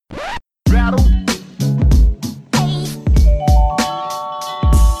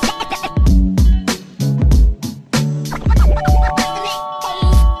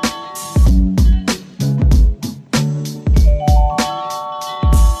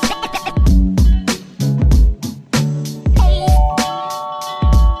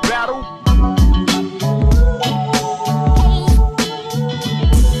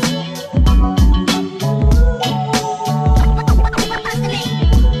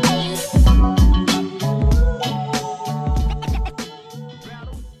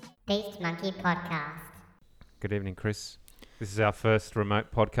Lucky Podcast. Good evening, Chris. This is our first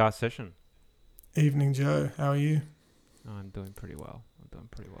remote podcast session. Evening, Joe. How are you? I'm doing pretty well.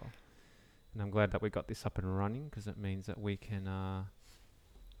 And I'm glad that we got this up and running because it means that we can,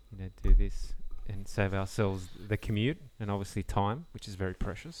 do this and save ourselves the commute and obviously time, which is very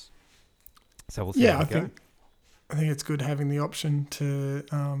precious. So we'll see how we go. I think it's good having the option to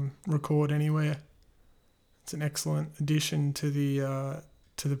record anywhere. It's an excellent addition to the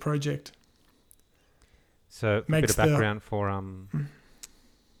project. So a bit of background for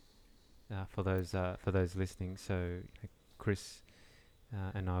those listening. So Chris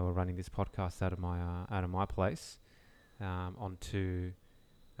and I were running this podcast out of my place onto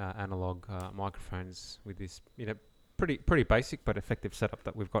analog microphones with this pretty basic but effective setup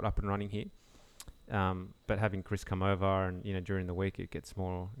that we've got up and running here. But having Chris come over and during the week it gets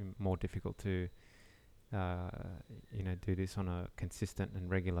more difficult to do this on a consistent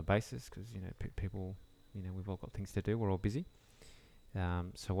and regular basis because people we've all got things to do, we're all busy.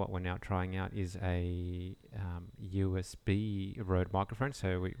 So what we're now trying out is a USB Rode microphone.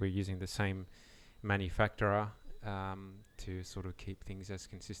 So we're using the same manufacturer to sort of keep things as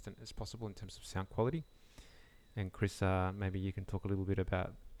consistent as possible in terms of sound quality. And Chris, maybe you can talk a little bit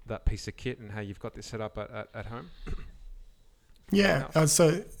about that piece of kit and how you've got this set up at home. Yeah,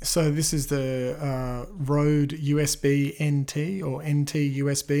 so this is the Rode USB NT or NT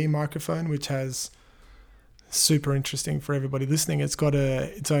USB microphone, which has super interesting for everybody listening. It's got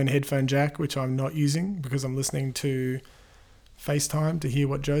its own headphone jack, which I'm not using because I'm listening to FaceTime to hear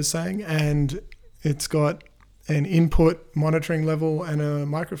what Joe's saying, and it's got an input monitoring level and a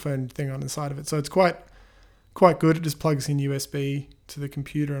microphone thing on the side of it. So it's quite good. It just plugs in USB to the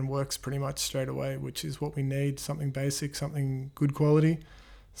computer and works pretty much straight away, which is what we need, something basic, something good quality.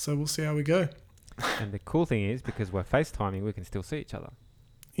 So we'll see how we go. And the cool thing is, because we're FaceTiming, we can still see each other.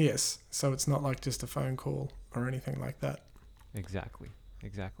 Yes, so it's not like just a phone call or anything like that. Exactly.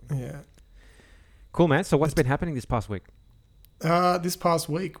 Yeah. Cool, man. So what's been happening this past week? This past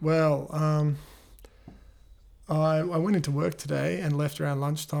week, well, I went into work today and left around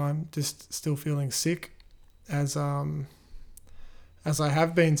lunchtime, just still feeling sick, as I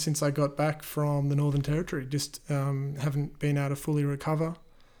have been since I got back from the Northern Territory. Just haven't been able to fully recover.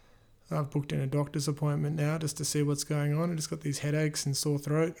 I've booked in a doctor's appointment now just to see what's going on. I just got these headaches and sore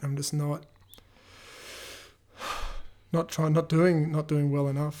throat. I'm just not doing well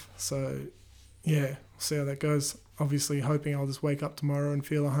enough. So yeah, we'll see how that goes. Obviously hoping I'll just wake up tomorrow and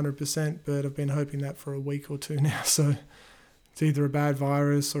feel 100%, but I've been hoping that for a week or two now. So it's either a bad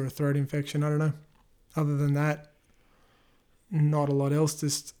virus or a throat infection. I don't know. Other than that, not a lot else.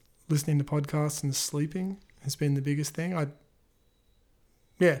 Just listening to podcasts and sleeping has been the biggest thing.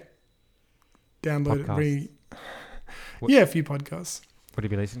 Downloaded a few podcasts. What have you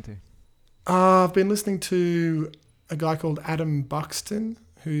been listening to? I've been listening to a guy called Adam Buxton,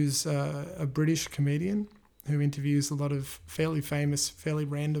 who's a British comedian who interviews a lot of fairly famous, fairly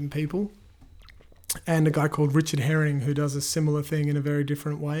random people, and a guy called Richard Herring, who does a similar thing in a very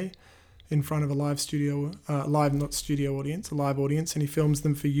different way in front of a live audience, and he films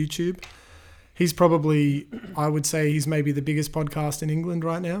them for YouTube. He's probably, I would say he's maybe the biggest podcast in England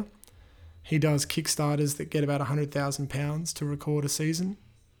right now. He does Kickstarters that get about £100,000 to record a season.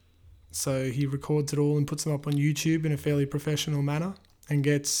 So he records it all and puts them up on YouTube in a fairly professional manner and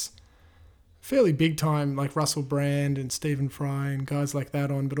gets fairly big time like Russell Brand and Stephen Fry and guys like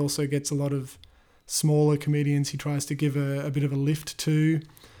that on, but also gets a lot of smaller comedians he tries to give a bit of a lift to.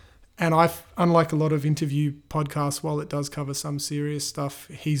 And unlike a lot of interview podcasts, while it does cover some serious stuff,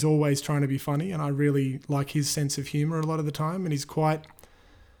 he's always trying to be funny, and I really like his sense of humour a lot of the time, and he's quite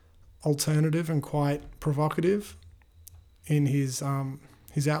alternative and quite provocative in his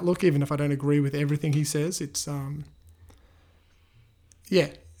outlook, even if I don't agree with everything he says. It's a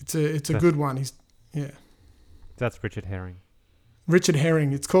good one. That's Richard Herring. Richard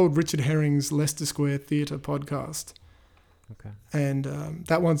Herring. It's called Richard Herring's Leicester Square Theatre Podcast. Okay. And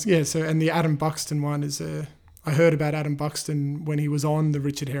that one's and the Adam Buxton one is I heard about Adam Buxton when he was on the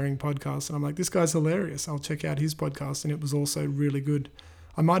Richard Herring podcast, and I'm like, this guy's hilarious. I'll check out his podcast, and it was also really good.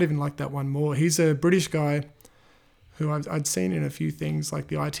 I might even like that one more. He's a British guy who I'd seen in a few things like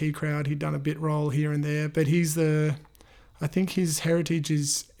the IT Crowd. He'd done a bit role here and there, but I think his heritage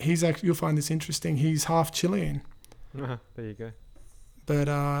is, you'll find this interesting, he's half Chilean. There you go. But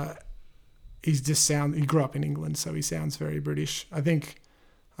he grew up in England, so he sounds very British. I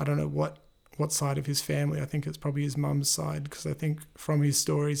don't know what side of his family. I think it's probably his mum's side, because I think from his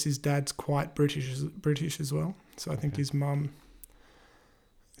stories, his dad's quite British as well. So I think his mum,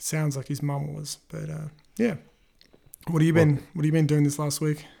 it sounds like his mum was. But yeah, what have you been doing this last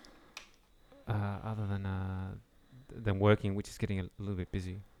week? other than working, which is getting a little bit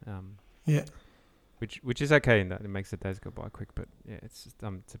busy. Yeah. Which is okay in that it makes the days go by quick, but yeah, it's just,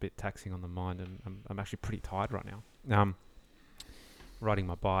 it's a bit taxing on the mind, and I'm actually pretty tired right now. Riding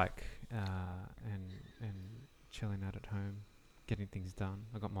my bike and chilling out at home, getting things done.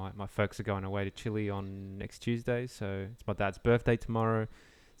 I got my folks are going away to Chile on next Tuesday, so it's my dad's birthday tomorrow.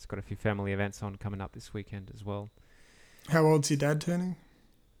 It's got a few family events on coming up this weekend as well. How old's your dad turning?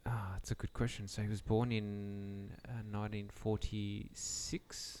 It's a good question. So he was born in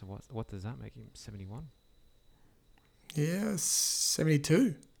 1946. So what does that make him? 71? Yeah,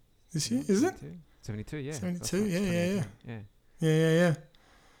 72 this year, is it? 72, yeah. 72, yeah. Yeah.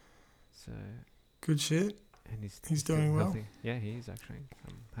 So good shit. and He's doing well. healthy. Yeah, he is actually.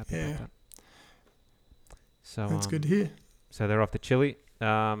 I'm happy Yeah. about that. So That's good to hear. So they're off to Chile.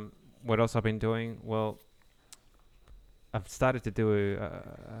 What else I've been doing? Well, I've started to do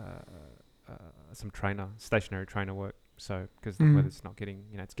some stationary trainer work. So because the weather's not getting,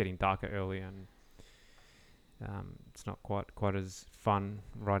 it's getting darker early, and it's not quite as fun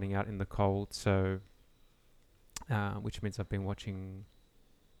riding out in the cold. So, which means I've been watching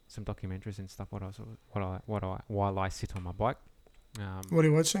some documentaries and stuff. While I sit on my bike. What are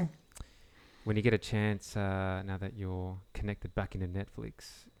you watching? When you get a chance, now that you're connected back into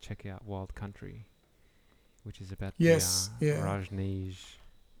Netflix, check out Wild Country, which is about the Rajneesh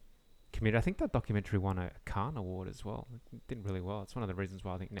community. I think that documentary won a Cannes Award as well. It did really well. It's one of the reasons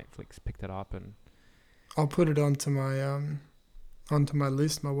why I think Netflix picked it up. And I'll put it onto my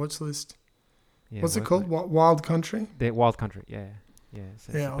list, my watch list. yeah, What's it called? Wild Country? The Wild Country, yeah.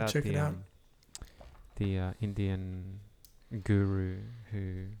 So yeah, I'll check it out. The Indian guru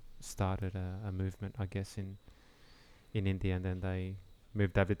who started a movement, I guess, in India, and then they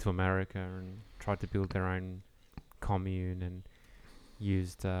moved over to America and tried to build their own commune and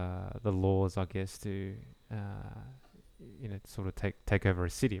used the laws, I guess, to sort of take over a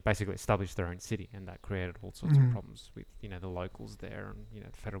city, basically establish their own city, and that created all sorts of problems with the locals there, and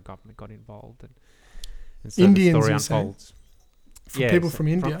the federal government got involved, and so Indians, the story unfolds. People from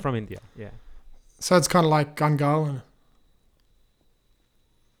India. From India, yeah. So it's kind of like Gungahlin.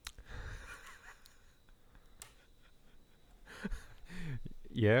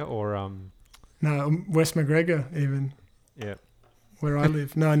 Yeah, or No, West McGregor even. Yeah. Where I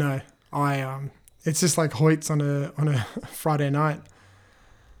live. No. It's just like Hoyts on a Friday night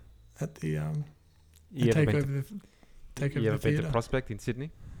at the take over the You ever been theatre. to Prospect in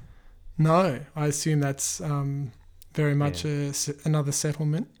Sydney? No, I assume that's very much another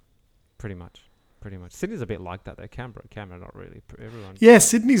settlement. Pretty much. Sydney's a bit like that though. Canberra not really. Everyone. Yeah,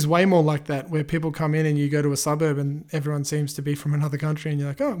 Sydney's way more like that, where people come in and you go to a suburb and everyone seems to be from another country, and you're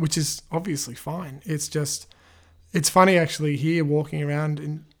like, oh, which is obviously fine. It's just, it's funny actually here walking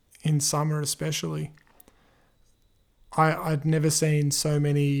around in summer especially. I'd never seen so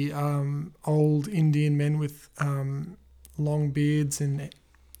many old Indian men with long beards and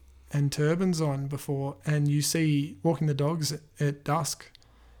turbans on before, and you see walking the dogs at dusk.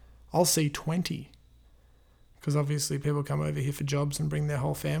 I'll see 20, because obviously people come over here for jobs and bring their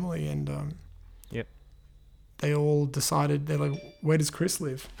whole family, and Yep. they all decided, they're like, where does Chris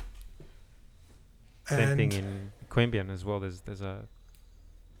live? Same thing in Queanbeyan as well. There's I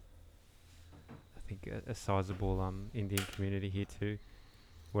think a sizable Indian community here too.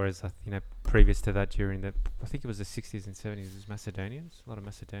 Whereas previous to that, I think it was the 60s and 70s, it was Macedonians, a lot of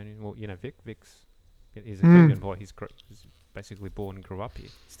Macedonian. Well, Vic's he's a Queanbeyan boy. He's basically born and grew up here.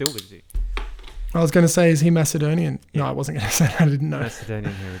 Still lives here. I was going to say, is he Macedonian? Yeah. No, I wasn't going to say that. I didn't know.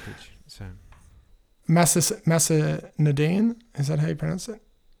 Macedonian heritage. So Macedonian? Is that how you pronounce it?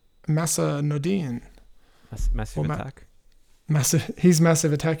 Macedonian. Massive Attack. He's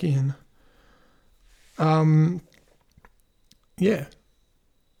Massive Attackian. Yeah.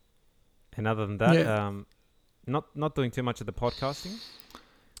 And other than that, not doing too much of the podcasting.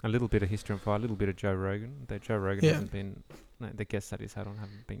 A little bit of History and Fire, a little bit of Joe Rogan. Though Joe Rogan hasn't been, the guests that he's had on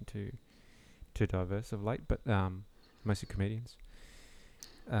haven't been too diverse of late, but mostly comedians.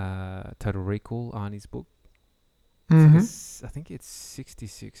 Total Recall, Arnie's book. I think it's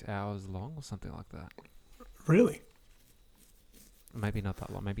 66 hours long or something like that. Really? Maybe not that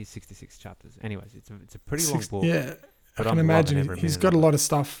long. Maybe 66 chapters. Anyways, it's a pretty long book. Yeah, I can imagine. He's got a lot of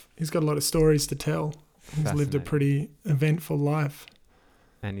stuff. He's got a lot of stories to tell. He's lived a pretty eventful life.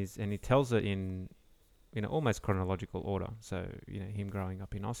 And he tells it in almost chronological order. So him growing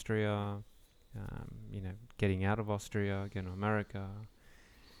up in Austria, getting out of Austria, going to America,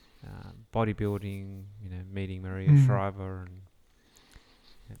 bodybuilding, meeting Maria Shriver, and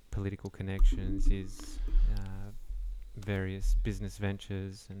political connections, his various business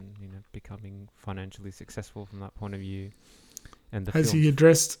ventures and becoming financially successful from that point of view. And the Has film, he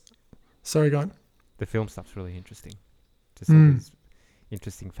addressed? Sorry, go on. the film stuff's really interesting. Just all these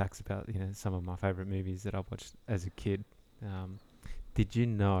interesting facts about some of my favorite movies that I watched as a kid. Did you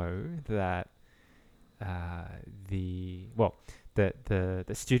know that the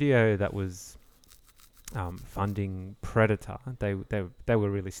studio that was funding Predator, they were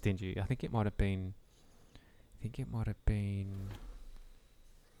really stingy. I think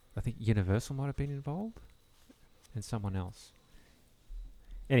Universal might have been involved, and someone else.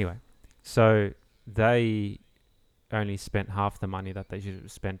 Anyway, so they only spent half the money that they should have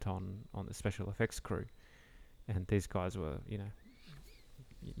spent on the special effects crew, and these guys were,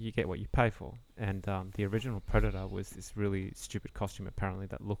 you get what you pay for. And the original Predator was this really stupid costume apparently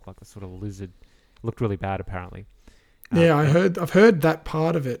that looked like a sort of lizard, looked really bad apparently. Yeah, I've heard that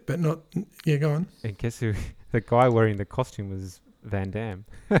part of it, but not. Yeah, go on. And guess who? The guy wearing the costume was Van Damme,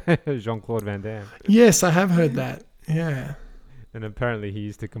 Jean-Claude Van Damme. Yes, I have heard that. Yeah. And apparently he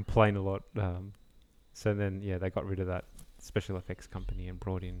used to complain a lot. So then, they got rid of that special effects company and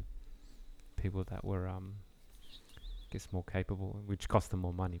brought in people that were, I guess, more capable, which cost them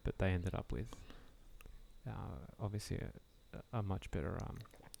more money. But they ended up with, obviously, a much better.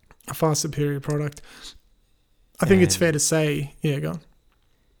 A far superior product. I think it's fair to say. Yeah, go on.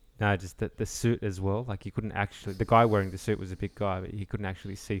 No, just that the suit as well. Like you couldn't actually. The guy wearing the suit was a big guy, but he couldn't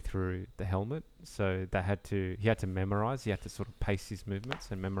actually see through the helmet. So he had to memorize. He had to sort of pace his movements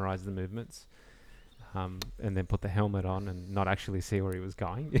and memorize the movements, and then put the helmet on and not actually see where he was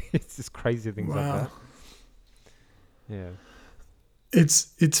going. It's just crazy things like that. Yeah.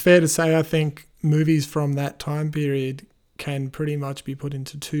 It's fair to say. I think movies from that time period can pretty much be put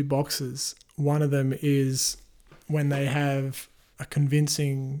into two boxes. One of them is when they have a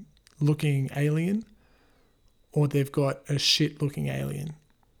convincing looking alien, or they've got a shit looking alien.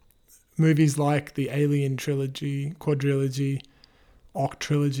 Movies like the Alien trilogy, quadrilogy,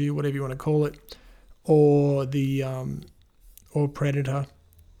 octrilogy, whatever you want to call it, or the or Predator.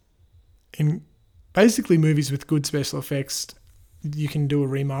 In basically movies with good special effects, you can do a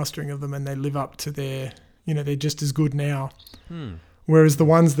remastering of them and they live up to their, they're just as good now. Whereas the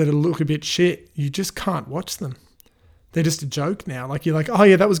ones that look a bit shit, you just can't watch them. They're just a joke now. Like you're like, oh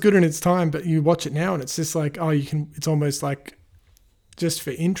yeah, that was good in its time, but you watch it now and it's just like, it's almost like just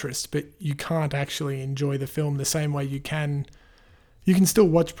for interest, but you can't actually enjoy the film the same way you can. You can still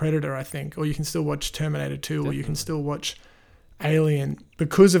watch Predator, I think, or you can still watch Terminator 2, Definitely. Or you can still watch Alien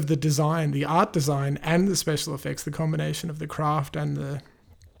because of the design, the art design and the special effects, the combination of the craft and the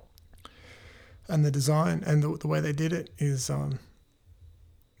design and the way they did it is,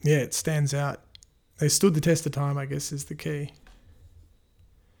 it stands out. They stood the test of time, I guess, is the key.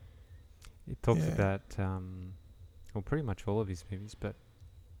 It talks about, pretty much all of his movies, but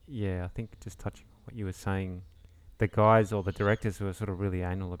I think just touching on what you were saying, the guys or the directors who are sort of really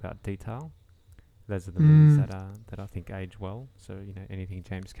anal about detail, those are the movies that I think age well. So, anything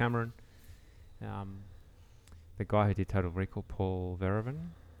James Cameron, the guy who did Total Recall, Paul Verhoeven,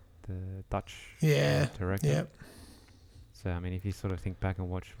 the Dutch director. Yep. So, if you sort of think back and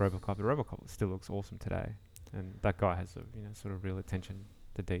watch RoboCop, the RoboCop still looks awesome today. And that guy has a, sort of real attention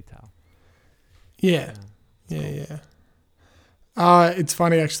to detail. Yeah. It's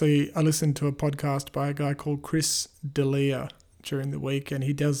funny, actually. I listened to a podcast by a guy called Chris D'Elia during the week, and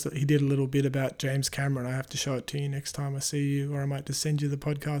he did a little bit about James Cameron. I have to show it to you next time I see you, or I might just send you the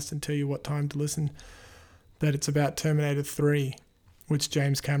podcast and tell you what time to listen. That it's about Terminator 3, which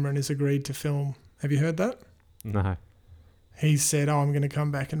James Cameron has agreed to film. Have you heard that? No. He said, I'm going to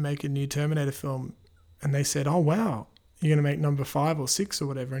come back and make a new Terminator film. And they said, oh, wow, you're going to make number 5 or 6 or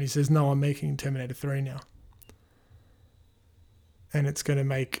whatever. And he says, no, I'm making Terminator 3 now. And it's going to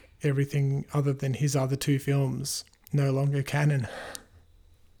make everything other than his other 2 films no longer canon.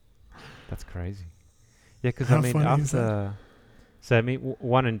 That's crazy. Yeah, because after... So,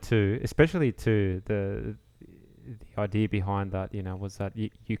 1 and 2, especially 2, the idea behind that, was that you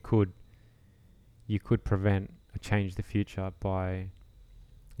could prevent or change the future by,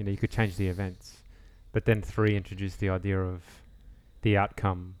 you could change the events. But then 3 introduced the idea of the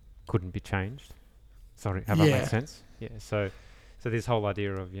outcome couldn't be changed. Sorry, have I made sense? Yeah. So this whole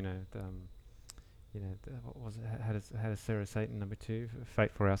idea of, what was it? How does Sarah Satan number 2,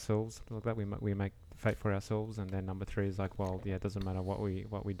 fate for ourselves? Like that, we make fate for ourselves, and then number 3 is like, well, it doesn't matter what we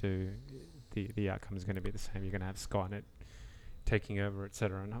do, the outcome is going to be the same. You're going to have Skynet taking over,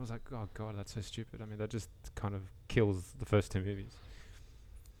 etc. And I was like, oh god, that's so stupid. That just kind of kills the first 2 movies.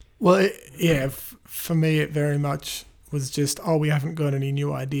 Well, for me, it very much was just, we haven't got any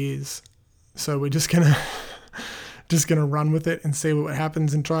new ideas, so we're just gonna just going to run with it and see what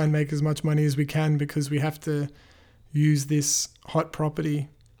happens and try and make as much money as we can because we have to use this hot property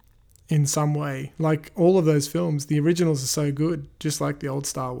in some way. Like all of those films, the originals are so good, just like the old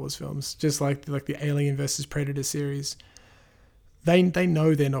Star Wars films, just like the Alien versus Predator series. They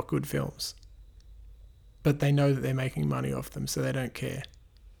know they're not good films, but they know that they're making money off them, so they don't care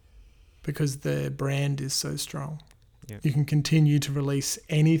because the brand is so strong. Yeah. You can continue to release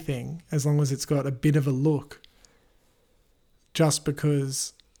anything as long as it's got a bit of a look, just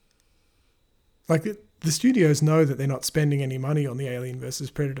because the studios know that they're not spending any money on the Alien versus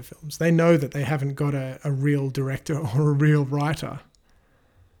Predator films. They know that they haven't got a real director or a real writer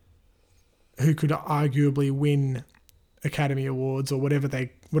who could arguably win Academy Awards or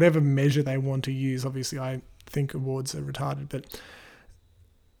whatever measure they want to use. Obviously, I think awards are retarded, but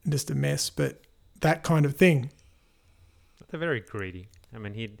just a mess. But that kind of thing. They're very greedy. I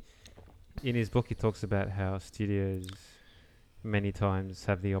mean, in his book, he talks about how studios many times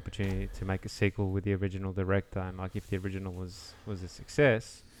have the opportunity to make a sequel with the original director, and like if the original was a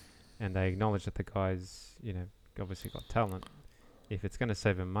success and they acknowledge that the guy's obviously got talent, if it's going to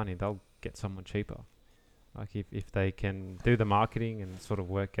save them money, they'll get someone cheaper. Like if they can do the marketing and sort of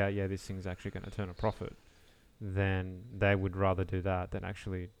work out, this thing's actually going to turn a profit, then they would rather do that than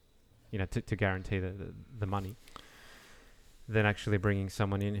actually to guarantee the money, than actually bringing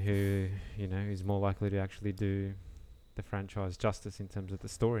someone in who is more likely to actually do the franchise justice in terms of the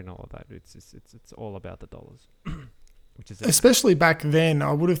story and all of that. It's all about the dollars. Which is especially back then.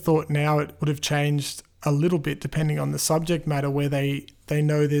 I would have thought now it would have changed a little bit depending on the subject matter, where they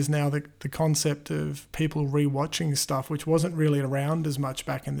know there's now the concept of people rewatching stuff, which wasn't really around as much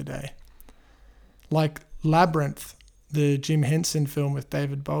back in the day. Like Labyrinth, the Jim Henson film with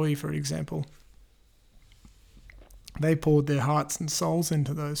David Bowie, for example. They poured their hearts and souls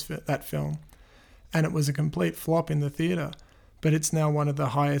into that film. And it was a complete flop in the theatre, but it's now one of the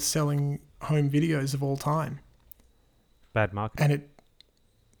highest selling home videos of all time. Bad marketing. And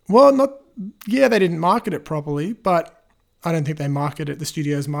they didn't market it properly, but I don't think the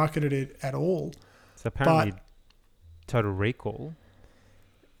studios marketed it at all. So apparently Total Recall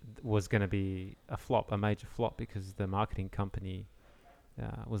was going to be a major flop, because the marketing company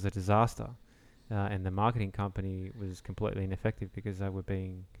was a disaster. And the marketing company was completely ineffective because they were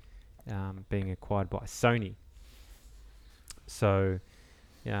being acquired by Sony. So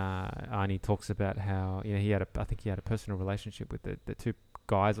Arnie talks about how he had a personal relationship with the two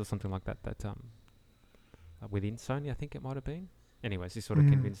guys or something like that within Sony, I think it might have been. Anyways, he sort of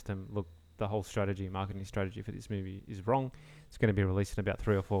convinced them, look, the whole marketing strategy for this movie is wrong. It's going to be released in about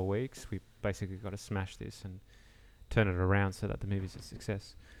 3 or 4 weeks. We basically got to smash this and turn it around so that the movie's a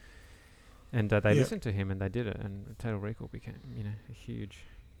success. And they listened to him and they did it, and Total Recall became a huge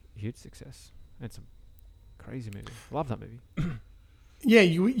success. It's a crazy movie. Love that movie. Yeah,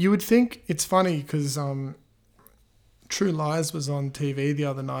 you would think. It's funny because True Lies was on TV the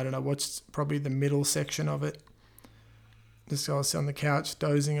other night, and I watched probably the middle section of it. Just I was on the couch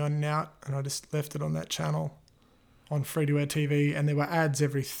dozing on and out, and I just left it on that channel on free-to-air TV, and there were ads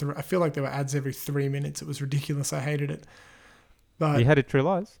I feel like there were ads every 3 minutes. It was ridiculous. I hated it. But you hated True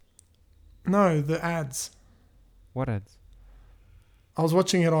Lies? No, the ads. What ads? I was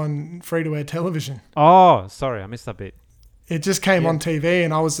watching it on free-to-air television. Oh, sorry, I missed that bit. It just came on TV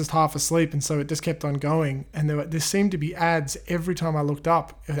and I was just half asleep, and so it just kept on going. And there seemed to be ads every time I looked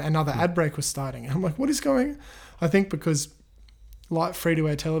up. Another ad break was starting. And I'm like, what is going on? I think because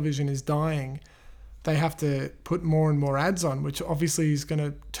free-to-air television is dying, they have to put more and more ads on, which obviously is going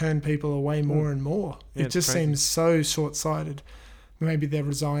to turn people away more and more. Yeah, it just seems so short-sighted. Maybe they're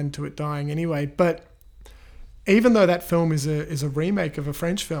resigned to it dying anyway. But even though that film is a remake of a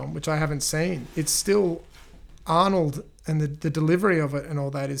French film, which I haven't seen, it's still Arnold, and the delivery of it and all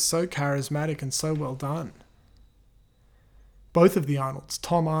that is so charismatic and so well done. Both of the Arnolds,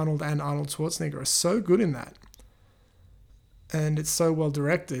 Tom Arnold and Arnold Schwarzenegger, are so good in that. And it's so well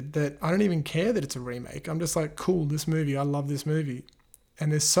directed that I don't even care that it's a remake. I'm just like, cool, this movie, I love this movie.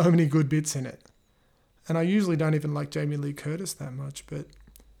 And there's so many good bits in it. And I usually don't even like Jamie Lee Curtis that much, but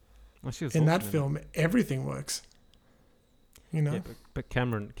in that film, everything works. Yeah, but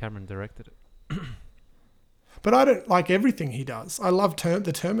Cameron directed it. But I don't like everything he does. I love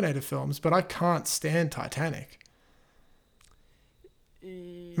the Terminator films, but I can't stand Titanic.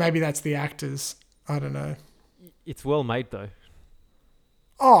 Maybe that's the actors. I don't know. It's well made, though.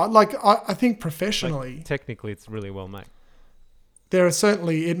 Oh, I think professionally... Like, technically, it's really well made. There are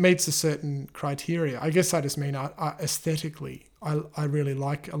certainly... It meets a certain criteria. I guess I just mean aesthetically. I really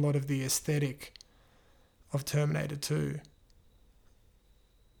like a lot of the aesthetic of Terminator 2.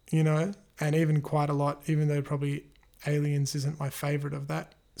 And even quite a lot, even though probably Aliens isn't my favorite of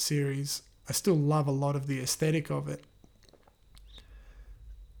that series. I still love a lot of the aesthetic of it.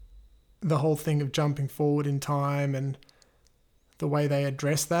 The whole thing of jumping forward in time and the way they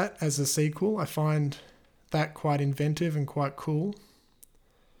address that as a sequel, I find that quite inventive and quite cool.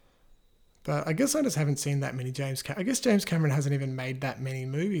 But I guess I just haven't seen that many I guess James Cameron hasn't even made that many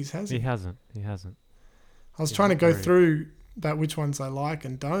movies, has he? He hasn't. I was trying to go through about which ones I like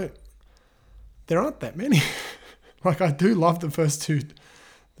and don't. There aren't that many. Like, I do love the first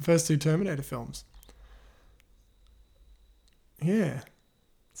two Terminator films. Yeah.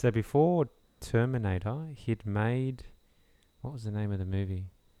 So before Terminator, he'd made, what was the name of the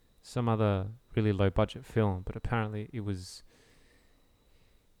movie? Some other really low budget film, but apparently it was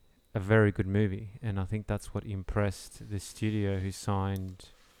a very good movie, and I think that's what impressed the studio who signed,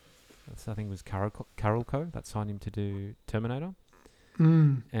 I think it was Carolco, that signed him to do Terminator.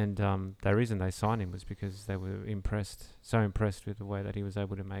 And the reason they signed him was because they were so impressed with the way that he was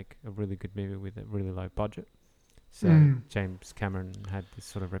able to make a really good movie with a really low budget. So James Cameron had this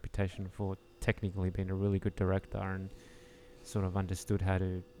sort of reputation for technically being a really good director and sort of understood how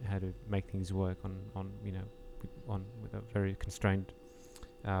to make things work on with a very constrained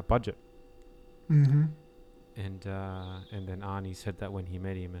budget. Mm-hmm. And then Arnie said that when he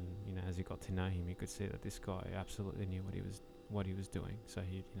met him, and as he got to know him, you could see that this guy absolutely knew what he was doing. So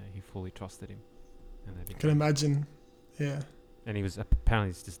he fully trusted him. And I can imagine, yeah. And he was apparently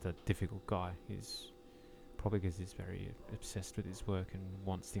he's just a difficult guy. He's probably because he's very obsessed with his work and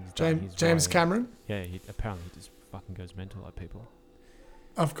wants things done his way. James Cameron? Yeah, apparently he just fucking goes mental at people.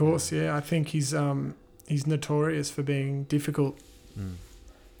 Of course, yeah. I think he's notorious for being difficult.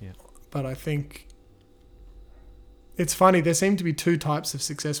 Yeah. But I think it's funny. There seem to be two types of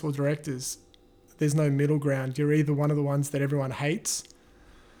successful directors. There's no middle ground. You're either one of the ones that everyone hates,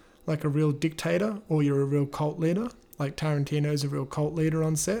 like a real dictator, or you're a real cult leader. Like Tarantino's a real cult leader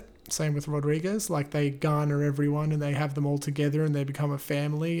on set. Same with Rodriguez. Like, they garner everyone and they have them all together and they become a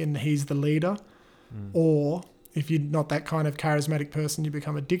family and he's the leader. Or if you're not that kind of charismatic person, you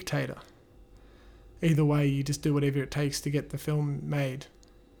become a dictator. Either way, you just do whatever it takes to get the film made.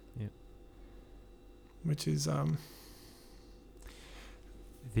 Yeah. Which is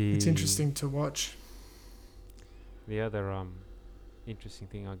it's interesting to watch. The other interesting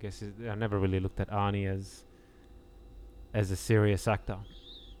thing, I guess, is I never really looked at Arnie as a serious actor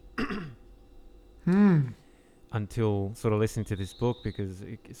until sort of listening to this book, because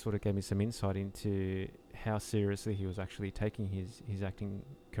it sort of gave me some insight into how seriously he was actually taking his acting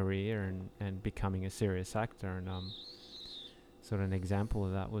career and becoming a serious actor. And sort of an example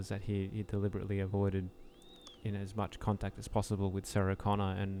of that was that he deliberately avoided as much contact as possible with Sarah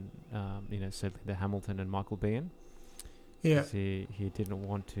Connor and certainly the Hamilton and Michael Biehn. Yeah. He didn't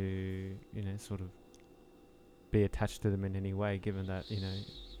want to sort of be attached to them in any way, given that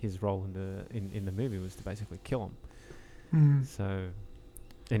his role in the movie was to basically kill him. So,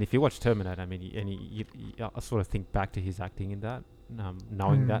 and if you watch Terminator, I mean, I sort of think back to his acting in that,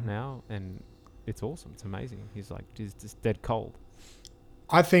 knowing that now, and it's awesome. It's amazing. He's just dead cold.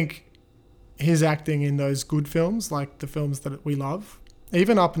 I think his acting in those good films, like the films that we love,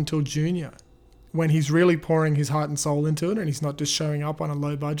 even up until Junior, when he's really pouring his heart and soul into it and he's not just showing up on a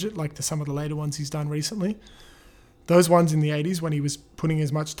low budget like some of the later ones he's done recently, those ones in the 80s when he was putting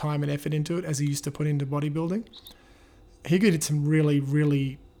as much time and effort into it as he used to put into bodybuilding, he did some really,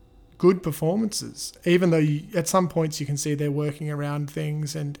 really good performances, even though at some points you can see they're working around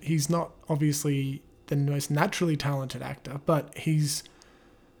things, and he's not obviously the most naturally talented actor, but he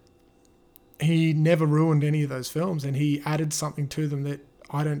never ruined any of those films, and he added something to them that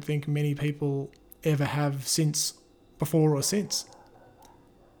I don't think many people ever have before or since.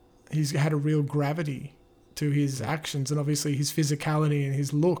 He's had a real gravity to his actions, and obviously his physicality and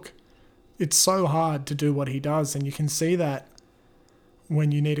his look. It's so hard to do what he does, and you can see that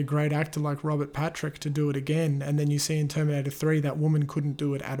when you need a great actor like Robert Patrick to do it again, and then you see in Terminator 3 that woman couldn't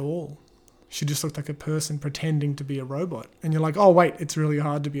do it at all. She just looked like a person pretending to be a robot. And you're like, oh, wait, it's really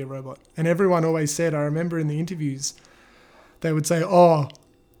hard to be a robot. And everyone always said, I remember in the interviews, they would say, oh,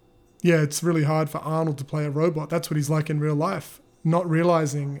 yeah, it's really hard for Arnold to play a robot. That's what he's like in real life. Not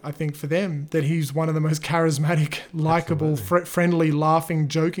realizing, I think, for them, that he's one of the most charismatic, likable, friendly, laughing,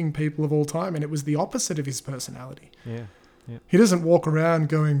 joking people of all time. And it was the opposite of his personality. Yeah. He doesn't walk around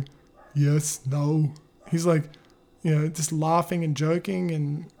going, yes, no. He's like, just laughing and joking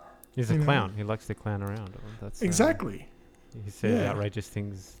and... He's a clown. He likes to clown around. That's exactly. He says outrageous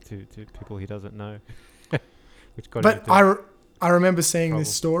things to people he doesn't know. Which got but I remember seeing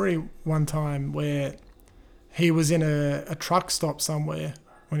this story one time where he was in a truck stop somewhere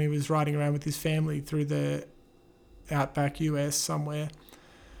when he was riding around with his family through the outback US somewhere,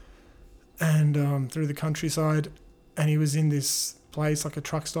 and through the countryside, and he was in this place like a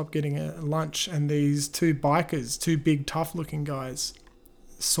truck stop getting a lunch, and these two bikers, two big tough looking guys,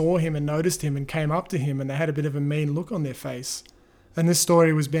 saw him and noticed him and came up to him, and they had a bit of a mean look on their face. And this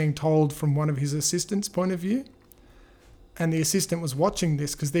story was being told from one of his assistants' point of view. And the assistant was watching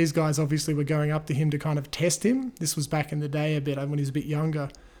this because these guys obviously were going up to him to kind of test him. This was back in the day a bit, when he was a bit younger.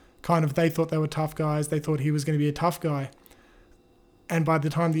 Kind of, they thought they were tough guys. They thought he was going to be a tough guy. And by the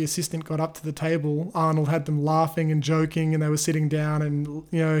time the assistant got up to the table, Arnold had them laughing and joking, and they were sitting down, and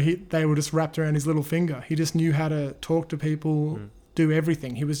they were just wrapped around his little finger. He just knew how to talk to people, do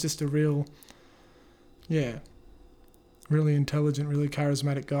everything. He was just a real, really intelligent, really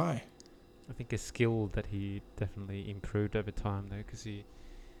charismatic guy. I think a skill that he definitely improved over time, though, because I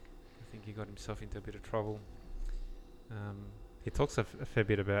think he got himself into a bit of trouble. He talks a fair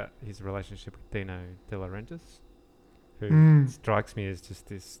bit about his relationship with Dino De Laurentiis, who strikes me as just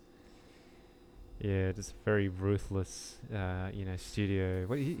this, just very ruthless,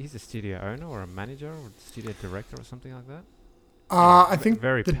 studio. He's a studio owner or a manager or studio director or something like that. I think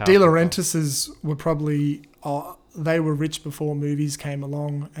very the De Laurentiises were probably they were rich before movies came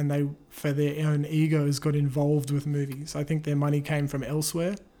along, and they, for their own egos, got involved with movies. I think their money came from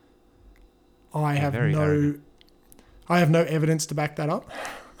elsewhere. I have no evidence to back that up.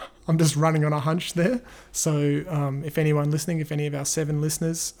 I'm just running on a hunch there. So if anyone listening, if any of our 7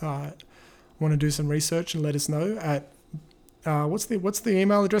 listeners want to do some research and let us know at what's the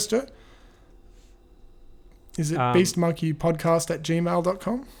email address, Joe? Is it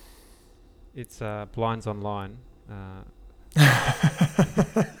beastmonkeypodcast@gmail.com? It's Blinds Online.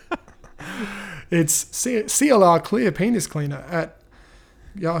 It's CLR Clear Penis Cleaner at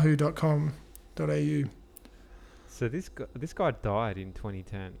yahoo.com.au. So this guy died in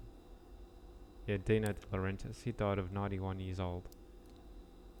 2010. Yeah, Dino De Laurentiis. He died of 91 years old.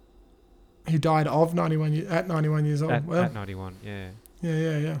 He died of 91 years old. At 91, yeah.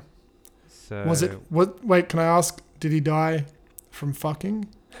 Yeah. So was it what? Wait, can I ask? Did he die from fucking?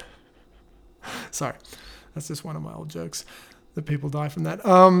 Sorry, that's just one of my old jokes. That people die from that.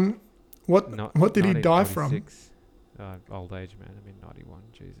 What did he die from? Old age, man. I mean, 91.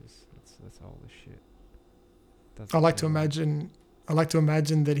 Jesus, that's old as shit. I like to imagine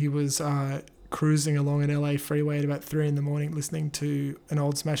that he was cruising along an LA freeway at about 3 a.m, listening to an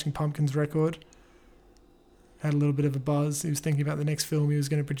old Smashing Pumpkins record. Had a little bit of a buzz. He was thinking about the next film he was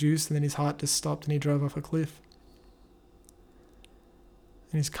going to produce, and then his heart just stopped and he drove off a cliff.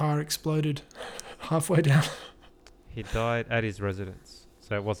 And his car exploded halfway down. He died at his residence,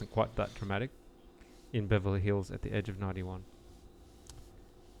 so it wasn't quite that dramatic, in Beverly Hills at the age of 91.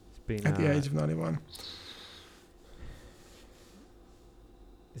 At the age of 91.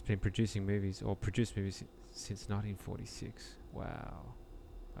 He's been producing movies, or produced movies since 1946. Wow.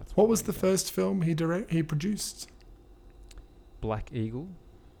 What was the first film he produced? Black Eagle.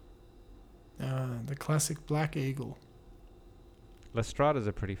 The classic Black Eagle. La Strada's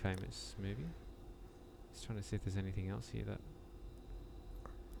a pretty famous movie. Just trying to see if there's anything else here that...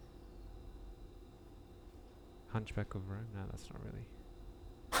 Hunchback of Rome? No, that's not really.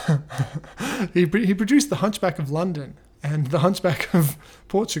 He produced The Hunchback of London and The Hunchback of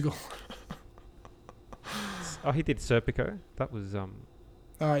Portugal. Oh, he did Serpico. That was...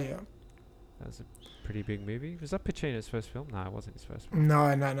 Oh, yeah. That was a pretty big movie. Was that Pacino's first film? No, it wasn't his first film. No.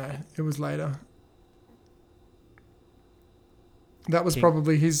 It was later. That was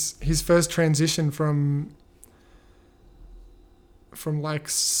probably his first transition from like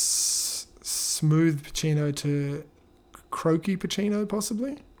smooth Pacino to croaky Pacino,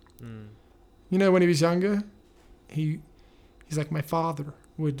 possibly. You know, when he was younger, he's like, my father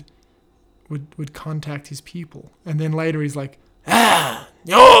would contact his people, and then later he's like, that's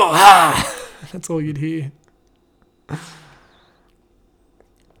all you'd hear.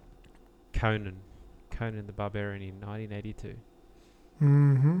 Conan the Barbarian in 1982.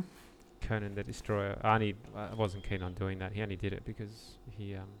 Conan the Destroyer. Arnie wasn't keen on doing that. He only did it because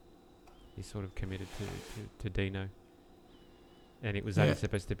he sort of committed to Dino, and it was only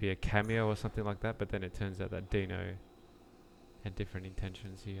supposed to be a cameo or something like that. But then it turns out that Dino had different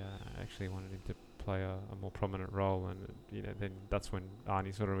intentions. He actually wanted him to play a more prominent role, and then that's when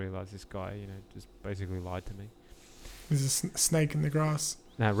Arnie sort of realised this guy just basically lied to me. There's a snake in the grass.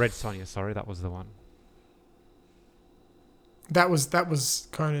 No, Red Sonja, sorry, that was the one. That was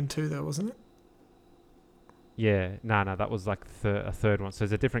Conan 2 though, wasn't it? Yeah, no, that was like a third one. So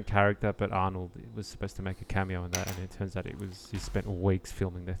it's a different character, but Arnold was supposed to make a cameo in that, and it turns out he spent weeks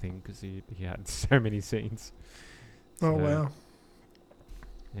filming the thing because he had so many scenes. Oh, wow.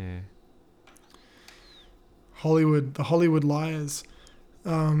 Yeah. The Hollywood Liars.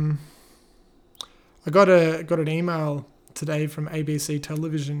 I got an email today from ABC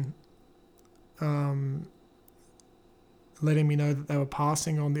Television, letting me know that they were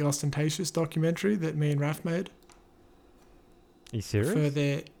passing on the Ostentatious documentary that me and Raf made. Are you serious? For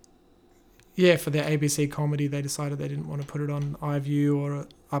their ABC comedy. They decided they didn't want to put it on iView or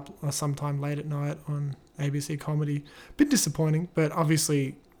sometime late at night on ABC Comedy. Bit disappointing, but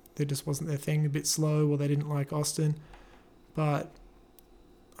obviously it just wasn't their thing. A bit slow, or they didn't like Austin. But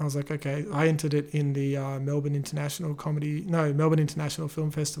I was like, okay. I entered it in the Melbourne International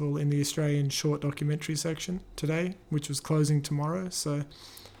Film Festival in the Australian short documentary section today, which was closing tomorrow. So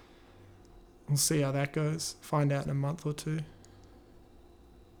we'll see how that goes. Find out in a month or two.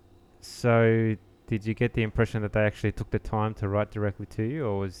 So, did you get the impression that they actually took the time to write directly to you,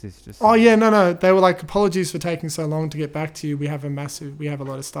 or was this just... Oh, yeah, no. They were like, apologies for taking so long to get back to you. We have a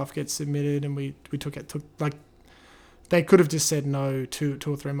lot of stuff get submitted, and we took like, they could have just said no 2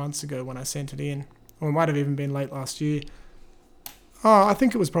 or 3 months ago when I sent it in, or it might have even been late last year. Oh, I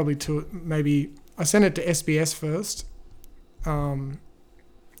think it was probably maybe I sent it to SBS first, and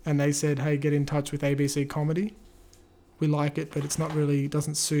they said, hey, get in touch with ABC Comedy. We like it, but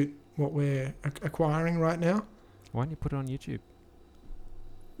doesn't suit what we're acquiring right now. Why don't you put it on YouTube?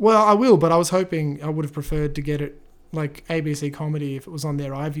 Well, I will, but I would have preferred to get it like ABC Comedy. If it was on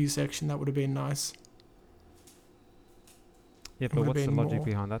their iView section, that would have been nice. Yeah, but what's the logic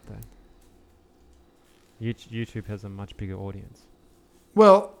behind that though? YouTube has a much bigger audience.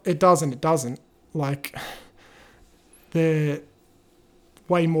 Well, it doesn't. Like, there are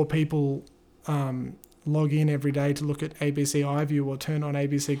way more people log in every day to look at ABC iView or turn on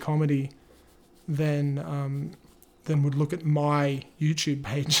ABC Comedy than would look at my YouTube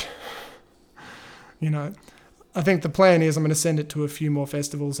page. I think the plan is I'm going to send it to a few more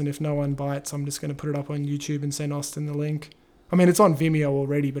festivals, and if no one bites, I'm just going to put it up on YouTube and send Austin the link. I mean, it's on Vimeo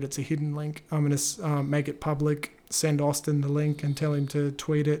already, but it's a hidden link. I'm going to make it public, send Austin the link and tell him to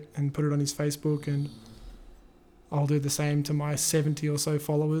tweet it and put it on his Facebook, and I'll do the same to my 70 or so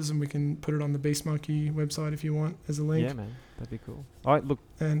followers, and we can put it on the Beast Monkey website if you want as a link. Yeah, man, that'd be cool.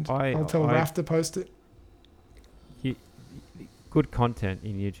 I'll tell Raf to post it. Good content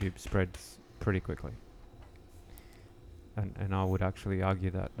in YouTube spreads pretty quickly, and I would actually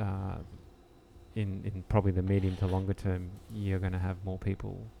argue that in probably the medium to longer term, you're going to have more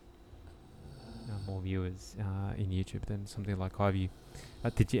people, more viewers in YouTube than something like iView.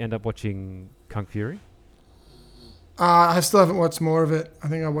 Did you end up watching Kung Fury? I still haven't watched more of it. I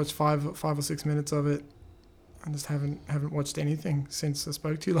think I watched 5 or 6 minutes of it. I just haven't watched anything since I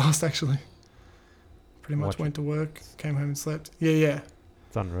spoke to you last, actually. Pretty much went to work, came home and slept. Yeah.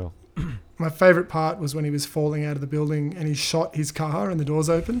 It's unreal. My favourite part was when he was falling out of the building and he shot his car and the doors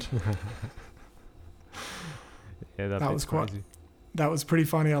opened. Yeah, that was crazy. That was pretty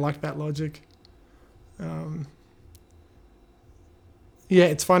funny. I liked that logic. Yeah,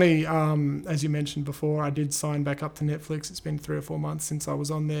 it's funny. As you mentioned before, I did sign back up to Netflix. It's been 3 or 4 months since I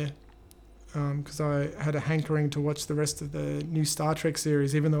was on there, because I had a hankering to watch the rest of the new Star Trek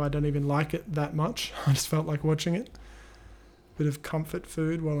series, even though I don't even like it that much. I just felt like watching it. Bit of comfort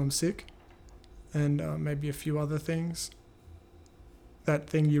food while I'm sick, and maybe a few other things. That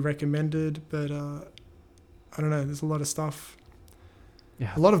thing you recommended, but I don't know. There's a lot of stuff.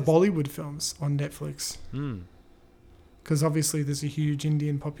 Yeah, a lot of Bollywood films on Netflix. Mm. Because obviously there's a huge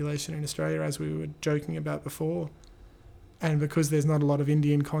Indian population in Australia, as we were joking about before. And because there's not a lot of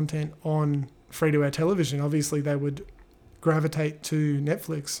Indian content on free-to-air television, obviously they would gravitate to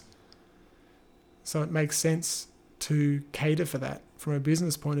Netflix. So it makes sense to cater for that from a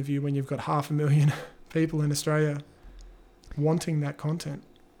business point of view when you've got 500,000 people in Australia wanting that content.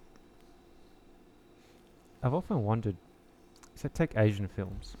 I've often wondered, so take Asian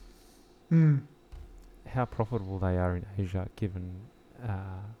films. How profitable they are in Asia, given,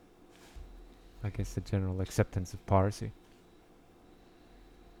 I guess, the general acceptance of piracy.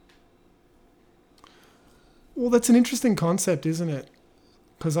 Well, that's an interesting concept, isn't it?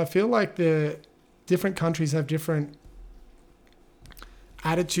 Because I feel like the different countries have different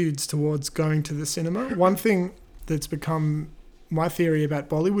attitudes towards going to the cinema. One thing that's become my theory about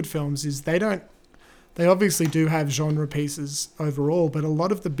Bollywood films is they obviously do have genre pieces overall, but a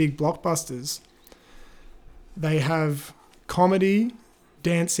lot of the big blockbusters, they have comedy,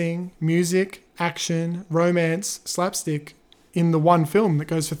 dancing, music, action, romance, slapstick in the one film that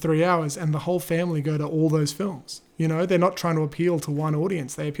goes for 3 hours, and the whole family go to all those films. You know, they're not trying to appeal to one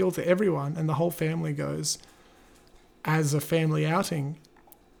audience. They appeal to everyone, and the whole family goes as a family outing.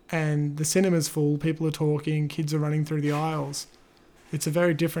 And the cinema's full, people are talking, kids are running through the aisles. It's a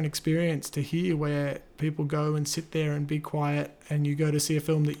very different experience to here, where people go and sit there and be quiet, and you go to see a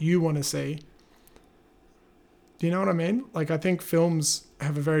film that you want to see. Do you know what I mean? Like, I think films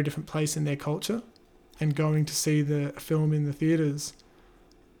have a very different place in their culture, and going to see the film in the theatres,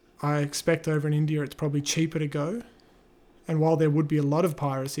 I expect over in India it's probably cheaper to go. And while there would be a lot of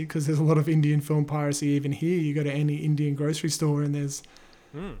piracy, because there's a lot of Indian film piracy even here, you go to any Indian grocery store and there's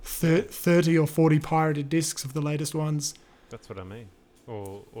 30 or 40 pirated discs of the latest ones. That's what I mean.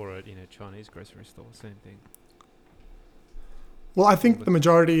 Or a Chinese grocery store, same thing. Well, I think the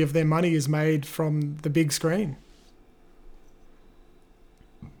majority of their money is made from the big screen.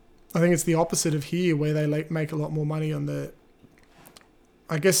 I think it's the opposite of here, where they make a lot more money on the...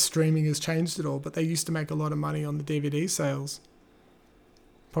 I guess streaming has changed it all, but they used to make a lot of money on the DVD sales.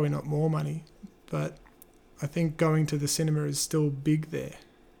 Probably not more money, but I think going to the cinema is still big there.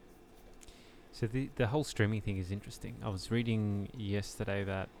 So the whole streaming thing is interesting. I was reading yesterday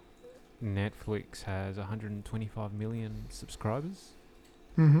that Netflix has 125 million subscribers.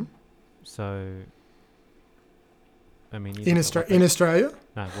 Mm-hmm. So, I mean... In Australia?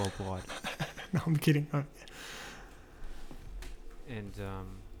 No, worldwide. No, I'm kidding. Oh. And,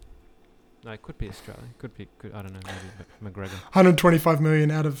 no, it could be Australia. Could I don't know, maybe McGregor. 125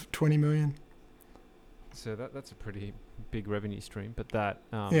 million out of 20 million. So that's a pretty big revenue stream. But that,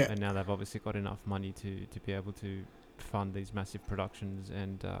 Yeah. and now they've obviously got enough money to be able to fund these massive productions.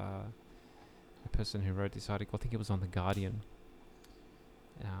 And the person who wrote this article, I think it was on The Guardian,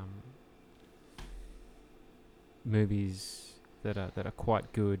 movies that are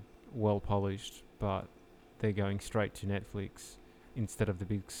quite good, well polished, but they're going straight to Netflix instead of the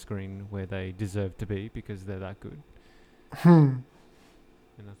big screen where they deserve to be because they're that good. And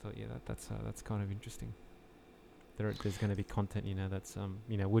I thought, yeah, that's kind of interesting. There's going to be content, that's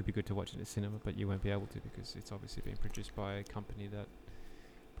would be good to watch in the cinema, but you won't be able to because it's obviously being produced by a company that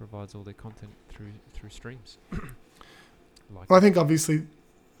provides all their content through streams. Well, I think obviously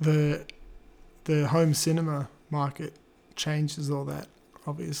the home cinema market changes all that,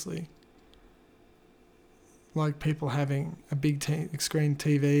 obviously. Like people having a big screen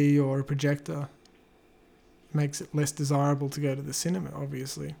TV or a projector makes it less desirable to go to the cinema,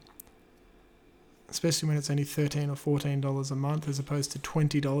 obviously. Especially when it's only $13 or $14 a month as opposed to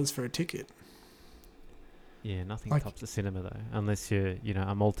 $20 for a ticket. Yeah, nothing tops the cinema though, unless you're,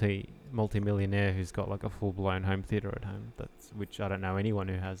 a multi-millionaire who's got like a full-blown home theater at home. Which I don't know anyone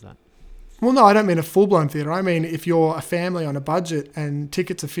who has that. Well, no, I don't mean a full-blown theatre. I mean, if you're a family on a budget and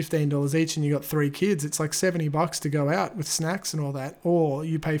tickets are $15 each and you got 3 kids, it's like $70 to go out with snacks and all that. Or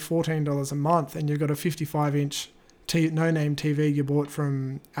you pay $14 a month and you've got a 55-inch no-name TV you bought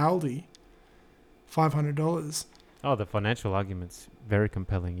from Aldi, $500. Oh, the financial argument's very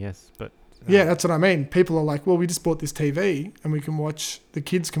compelling, yes. But yeah, that's what I mean. People are like, well, we just bought this TV and the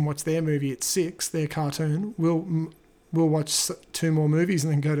kids can watch their movie at 6, their cartoon. We'll watch 2 more movies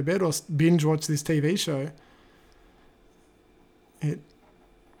and then go to bed, or binge watch this TV show.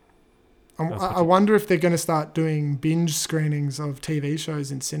 I wonder if they're going to start doing binge screenings of TV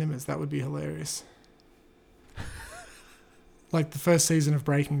shows in cinemas. That would be hilarious. Like the first season of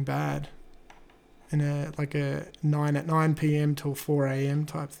Breaking Bad, in a 9 p.m. till 4 a.m.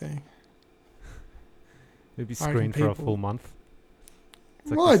 type thing. It'd be screened for a full month.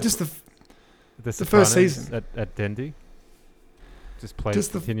 Just the first season at Dendy. Just play it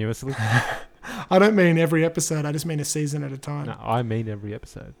continuously. I don't mean every episode. I just mean a season at a time. No, I mean every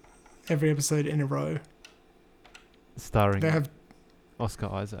episode. Every episode in a row. Starring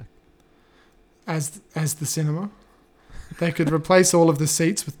Oscar Isaac as the cinema. They could replace all of the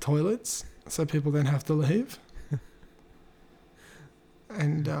seats with toilets, so people don't have to leave,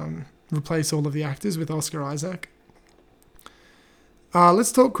 and replace all of the actors with Oscar Isaac.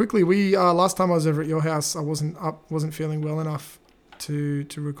 Let's talk quickly. We last time I was over at your house, I wasn't feeling well enough to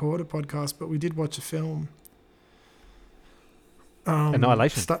record a podcast, but we did watch a film.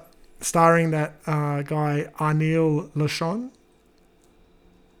 Annihilation. Starring that guy Anil Lashon.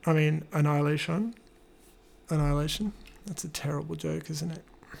 I mean Annihilation. That's a terrible joke, isn't it?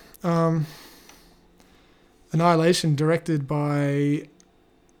 Annihilation, directed by...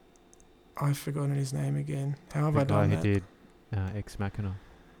 I've forgotten his name again. How have I done that? The guy who did Ex Machina.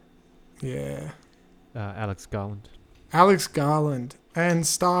 Yeah. Alex Garland. And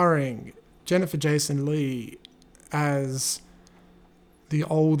starring Jennifer Jason Leigh as the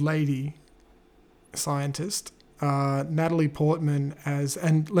old lady scientist. Natalie Portman as...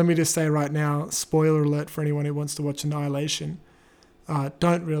 And let me just say right now, spoiler alert for anyone who wants to watch Annihilation.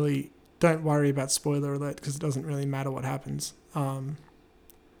 Don't worry about spoiler alert because it doesn't really matter what happens. I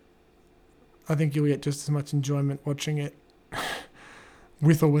think you'll get just as much enjoyment watching it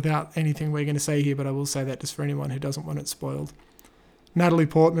with or without anything we're going to say here, but I will say that just for anyone who doesn't want it spoiled. Natalie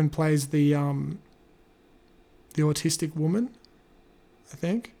Portman plays the autistic woman, I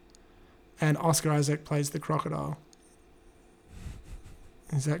think, and Oscar Isaac plays the crocodile.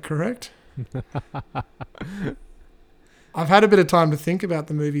 Is that correct? I've had a bit of time to think about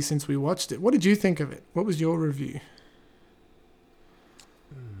the movie since we watched it. What did you think of it? What was your review?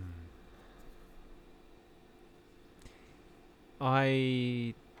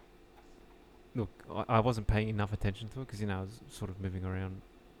 I wasn't paying enough attention to it because I was sort of moving around,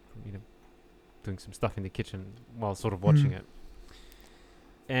 doing some stuff in the kitchen while sort of watching it,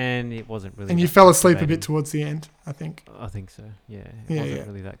 and it wasn't really. And you that fell asleep a captivating. bit towards the end, I think. I think so. Yeah, Yeah, wasn't yeah.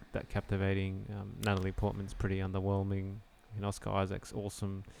 really that captivating. Natalie Portman's pretty underwhelming, and Oscar Isaac's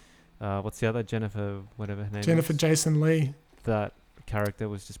awesome. What's the other Jennifer? Whatever her name Jennifer is. Jason Leigh. That character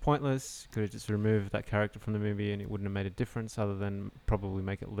was just pointless. Could have just removed that character from the movie and it wouldn't have made a difference other than probably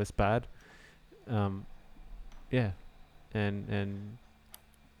make it less bad. Yeah. And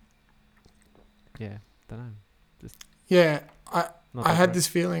yeah, don't know. Yeah, Not I that had great. this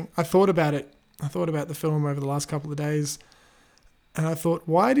feeling. I thought about it. I thought about the film over the last couple of days, and I thought,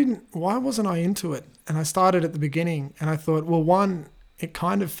 why wasn't I into it? And I started at the beginning, and I thought, well, one, it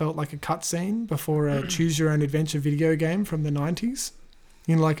kind of felt like a cutscene before a choose your own adventure video game from the 90s,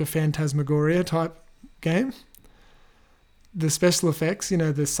 like a Phantasmagoria type game. The special effects,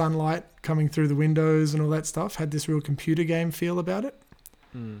 the sunlight coming through the windows and all that stuff had this real computer game feel about it.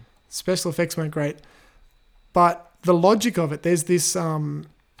 Special effects weren't great, but the logic of it, there's this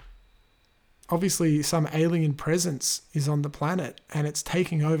obviously some alien presence is on the planet and it's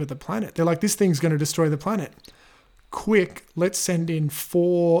taking over the planet. They're like, this thing's going to destroy the planet. Quick, let's send in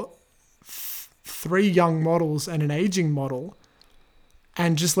three young models and an aging model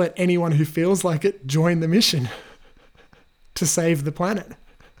and just let anyone who feels like it join the mission to save the planet.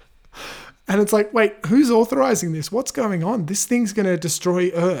 And it's like, wait, who's authorizing this? What's going on? This thing's going to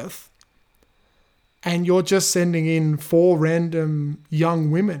destroy Earth and you're just sending in 4 random young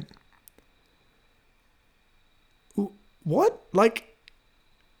women. What? Like,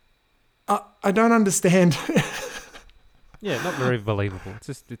 I don't understand. Yeah, not very believable. It's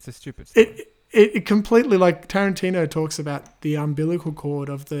a stupid story. It completely, like Tarantino talks about the umbilical cord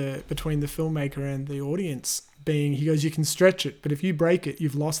between the filmmaker and the audience being, he goes, you can stretch it, but if you break it,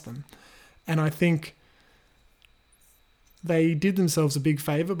 you've lost them. And I think they did themselves a big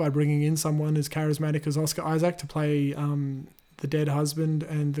favor by bringing in someone as charismatic as Oscar Isaac to play the dead husband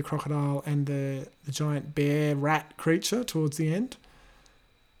and the crocodile and the giant bear rat creature towards the end.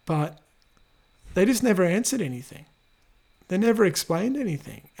 But they just never answered anything. They never explained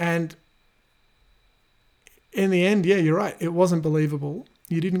anything. And in the end, yeah, you're right. It wasn't believable.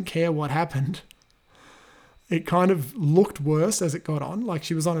 You didn't care what happened. It kind of looked worse as it got on. Like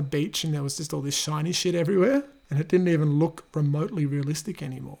she was on a beach and there was just all this shiny shit everywhere. And it didn't even look remotely realistic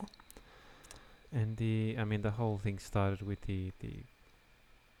anymore. And the whole thing started with the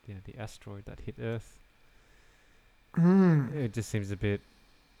asteroid that hit Earth. It just seems a bit,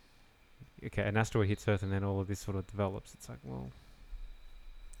 okay, an asteroid hits Earth and then all of this sort of develops. It's like, well,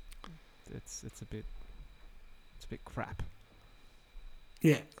 it's a bit crap.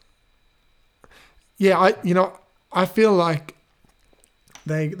 Yeah. Yeah, I feel like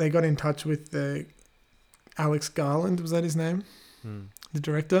they got in touch with Alex Garland, was that his name? The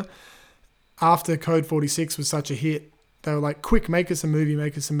director. After Code 46 was such a hit, they were like, quick, make us a movie.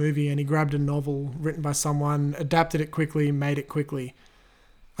 And he grabbed a novel written by someone, adapted it quickly, made it quickly.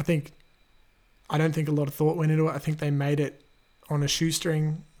 I don't think a lot of thought went into it. I think they made it on a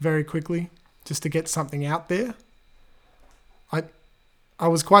shoestring very quickly just to get something out there. I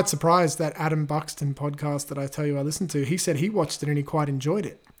was quite surprised that Adam Buxton podcast that I tell you I listened to, he said he watched it and he quite enjoyed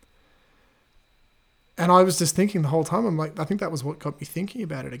it. And I was just thinking the whole time, I'm like, I think that was what got me thinking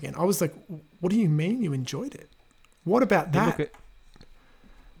about it again. I was like, what do you mean you enjoyed it? What about that?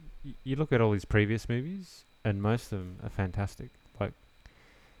 You look at all these previous movies and most of them are fantastic. Like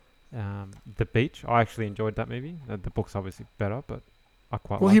The Beach, I actually enjoyed that movie. The book's obviously better, but I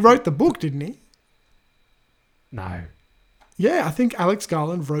quite Well, liked he it. wrote the book, didn't he? No. Yeah, I think Alex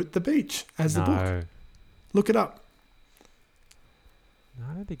Garland wrote The Beach as the book. Look it up. No,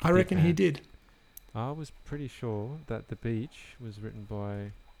 I don't think I reckon he man. did. I was pretty sure that The Beach was written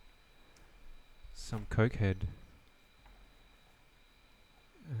by some cokehead.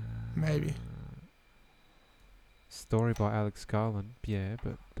 Maybe. Story by Alex Garland, yeah,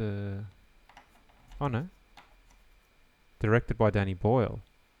 but oh no. Directed by Danny Boyle.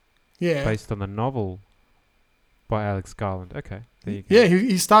 Yeah. Based on the novel by Alex Garland. Okay, there you go. Yeah,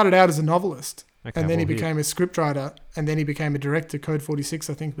 he started out as a novelist Okay, and then he well, became a scriptwriter, and then he became a director. Code 46,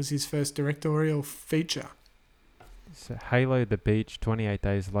 I think, was his first directorial feature. So Halo, The Beach, 28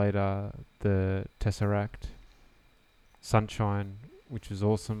 Days Later, The Tesseract, Sunshine, which was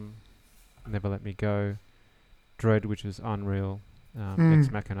awesome, Never Let Me Go, Dread, which was unreal, Ex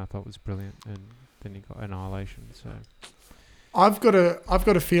Machina I thought was brilliant, and then he got Annihilation. So I've got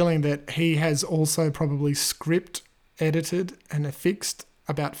a feeling that he has also probably script edited and affixed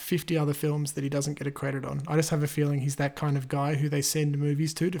about 50 other films that he doesn't get a credit on. I just have a feeling he's that kind of guy who they send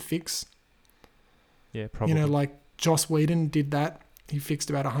movies to fix. yeah, probably. You know, like Joss Whedon did that. He fixed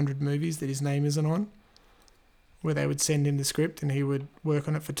about 100 movies that his name isn't on, where they would send him the script and he would work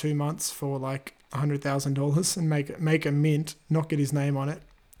on it for 2 months for like $100,000 and make a mint, not get his name on it,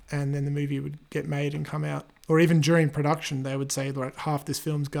 and then the movie would get made and come out. Or even during production, they would say, like, half this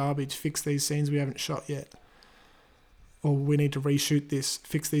film's garbage, fix these scenes we haven't shot yet. Or we need to reshoot this,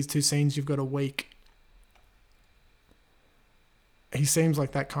 fix these 2 scenes, you've got a week. He seems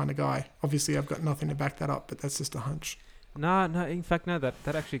like that kind of guy. Obviously, I've got nothing to back that up, but that's just a hunch. No. In fact, no. That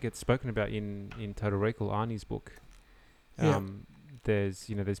actually gets spoken about in Total Recall, Arnie's book. Yeah.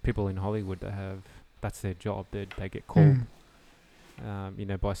 There's people in Hollywood that have, that's their job. They get called,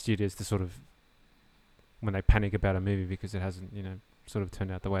 by studios to sort of, when they panic about a movie because it hasn't, sort of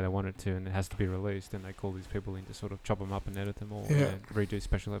turned out the way they want it to, and it has to be released, and they call these people in to sort of chop them up and edit them, or redo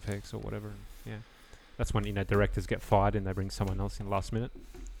special effects or whatever. And, yeah. That's when, directors get fired and they bring someone else in last minute.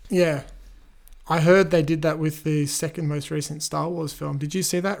 Yeah. I heard they did that with the second most recent Star Wars film. Did you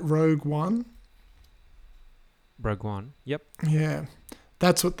see that? Rogue One? Rogue One. Yep. Yeah.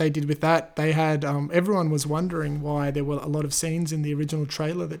 That's what they did with that. They had, everyone was wondering why there were a lot of scenes in the original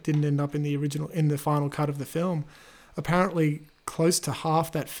trailer that didn't end up in the final cut of the film. Apparently, close to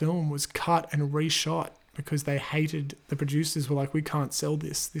half that film was cut and reshot because the producers were like, we can't sell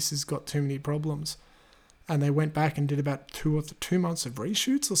this. This has got too many problems. And they went back and did about 2 months of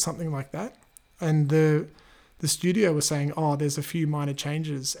reshoots or something like that. And the studio was saying, oh, there's a few minor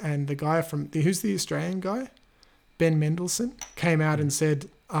changes. And the guy who's the Australian guy? Ben Mendelsohn came out and said,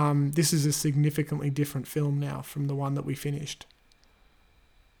 this is a significantly different film now from the one that we finished.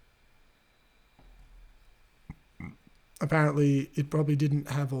 Apparently, it probably didn't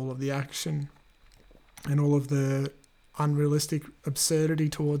have all of the action and all of the unrealistic absurdity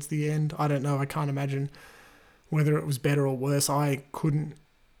towards the end. I don't know. I can't imagine whether it was better or worse. I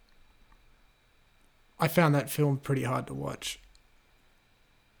found that film pretty hard to watch.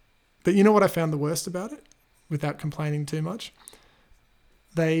 But you know what I found the worst about it? Without complaining too much?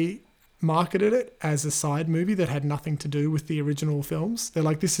 They marketed it as a side movie that had nothing to do with the original films. They're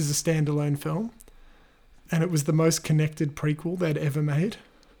like, this is a standalone film. And it was the most connected prequel they'd ever made.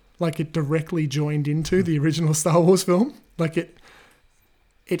 Like, it directly joined into the original Star Wars film. Like,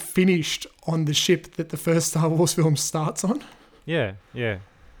 it finished on the ship that the first Star Wars film starts on. Yeah.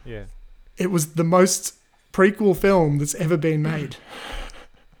 It was the most prequel film that's ever been made.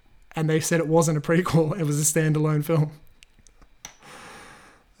 And they said it wasn't a prequel, it was a standalone film.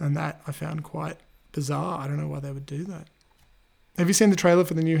 And that I found quite bizarre. I don't know why they would do that. Have you seen the trailer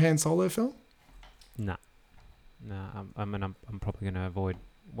for the new Han Solo film? No. I'm probably going to avoid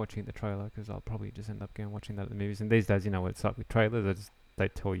watching the trailer because I'll probably just end up going watching that at the movies. And these days, what it's like with trailers, they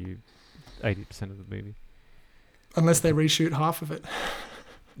tell you 80% of the movie. Unless they reshoot half of it.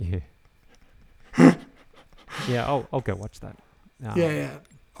 Yeah. Yeah, I'll go watch that. Yeah.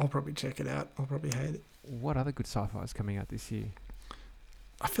 I'll probably check it out. I'll probably hate it. What other good sci-fi is coming out this year?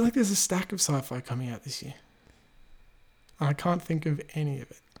 I feel like there's a stack of sci-fi coming out this year. I can't think of any of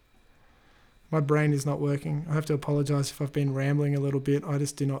it. My brain is not working. I have to apologise if I've been rambling a little bit. I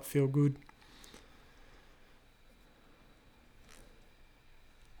just do not feel good.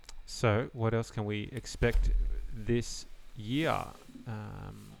 So, what else can we expect this year?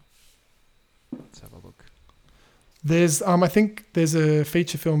 Let's have a look. There's, I think there's a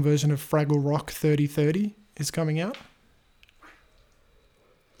feature film version of Fraggle Rock 3030 is coming out.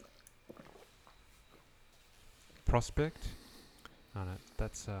 Prospect? Oh no,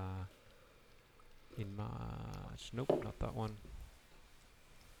 that's in March. Nope, not that one.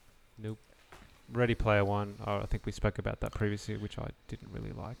 Nope. Ready Player One. Oh, I think we spoke about that previously, which I didn't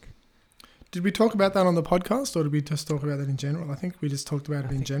really like. Did we talk about that on the podcast, or did we just talk about that in general? I think we just talked about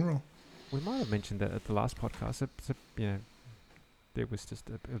it in general. We might have mentioned that at the last podcast. It was just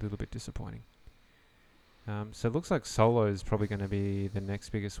a little bit disappointing. So it looks like Solo is probably going to be the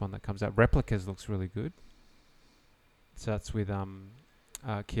next biggest one that comes out. Replicas looks really good. So that's with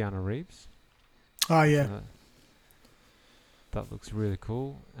Keanu Reeves. Oh, yeah. That looks really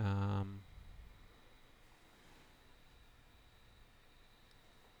cool.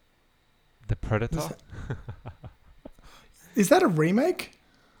 The Predator. Is that a remake?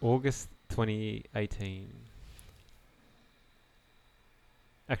 August 2018.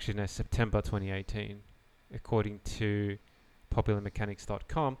 Actually, no, September 2018. According to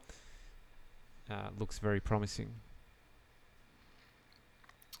popularmechanics.com, looks very promising.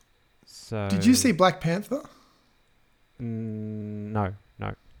 So, Did you see Black Panther? No.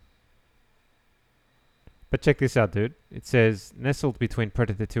 But check this out, dude. It says, nestled between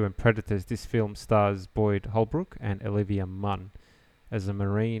Predator 2 and Predators, this film stars Boyd Holbrook and Olivia Munn as a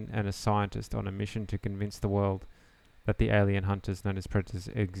marine and a scientist on a mission to convince the world that the alien hunters known as Predators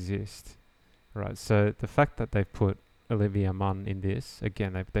exist. Right, so the fact that they've put Olivia Munn in this,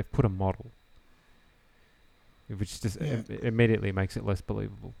 again, they've put a model, which just immediately makes it less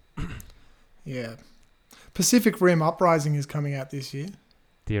believable. Yeah. Pacific Rim Uprising is coming out this year.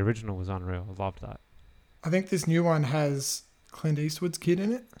 The original was unreal. I loved that. I think this new one has Clint Eastwood's kid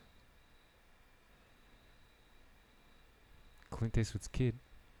in it. Clint Eastwood's kid?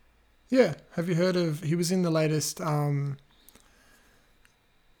 Yeah. Have you heard of... He was in the latest...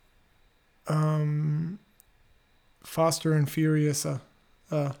 Faster and Furious.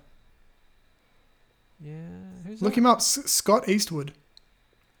 Yeah. Who's Look that? him up. Scott Eastwood.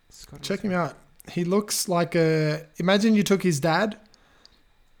 Scott Check Eastwood. him out. He looks like a... Imagine you took his dad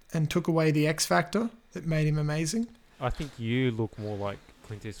and took away the X factor that made him amazing. I think you look more like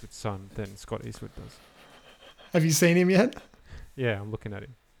Clint Eastwood's son than Scott Eastwood does. Have you seen him yet? Yeah, I'm looking at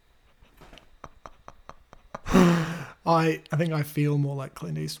him. I think I feel more like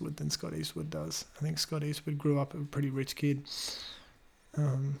Clint Eastwood than Scott Eastwood does. I think Scott Eastwood grew up a pretty rich kid. I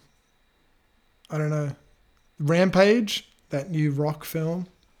don't know. Rampage, that new rock film.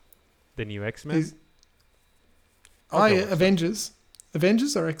 The new X-Men? Oh, yeah, Avengers.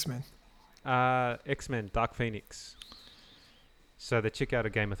 Avengers or X-Men? X-Men, Dark Phoenix. So the chick out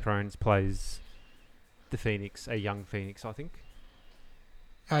of Game of Thrones plays the Phoenix, a young Phoenix, I think.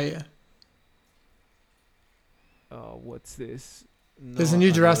 Oh, yeah. Oh, what's this? There's a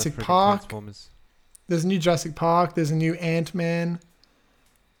new Jurassic Park. Transformers. There's a new Jurassic Park. There's a new Ant-Man.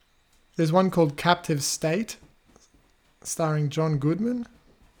 There's one called Captive State, starring John Goodman.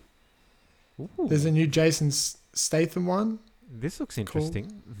 Ooh. There's a new Jason Statham one. This looks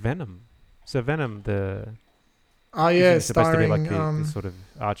interesting. Venom. So Venom, Oh yeah, is supposed to be starring like the sort of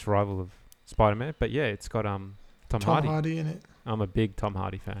arch rival of Spider-Man, but yeah, it's got Tom Hardy in it. I'm a big Tom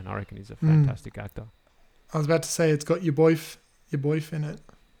Hardy fan. I reckon he's a fantastic actor. I was about to say it's got your boyf in it.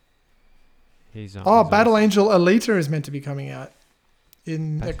 He's Battle Angel Alita is meant to be coming out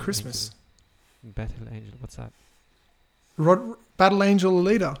at Christmas. Battle Angel, what's that? Battle Angel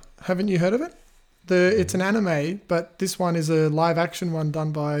Alita. Haven't you heard of it? It's an anime, but this one is a live action one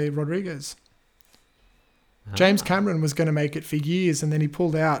done by Rodriguez. James Cameron was going to make it for years and then he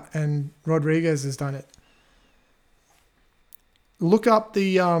pulled out and Rodriguez has done it. Look up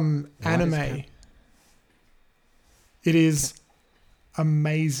the anime. It is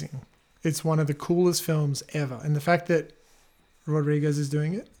amazing. It's one of the coolest films ever. And the fact that Rodriguez is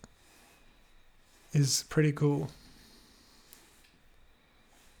doing it is pretty cool.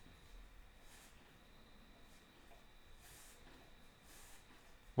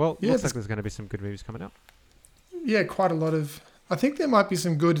 Well, Yeah, looks like there's going to be some good movies coming out. Yeah, quite a lot of... I think there might be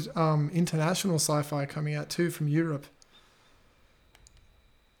some good international sci-fi coming out too from Europe.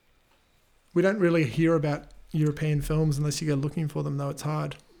 We don't really hear about European films unless you go looking for them, though it's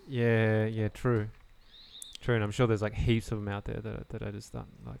hard. Yeah, true. True, and I'm sure there's like heaps of them out there that are just like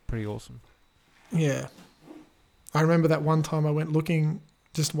pretty awesome. Yeah. I remember that one time I went looking,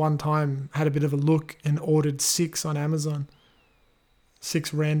 just one time, had a bit of a look and ordered 6 on Amazon.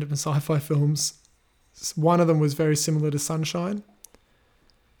 6 random sci-fi films. One of them was very similar to Sunshine.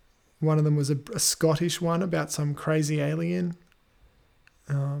 One of them was a Scottish one about some crazy alien.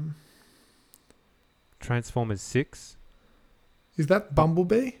 Transformers 6. Is that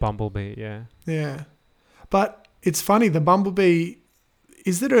Bumblebee? Bumblebee, yeah. Yeah. But it's funny, the Bumblebee,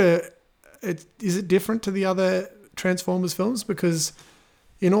 is it different to the other Transformers films? Because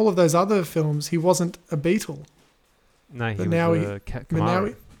in all of those other films, he wasn't a beetle. No, he But was now a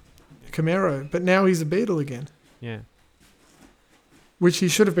Camaro. Camaro. But now he's a beetle again. Yeah. Which he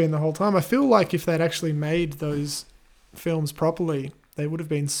should have been the whole time. I feel like if they'd actually made those films properly, they would have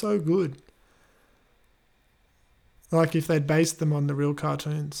been so good. Like if they'd based them on the real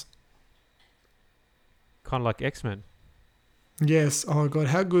cartoons. Kind of like X-Men. Yes. Oh, God.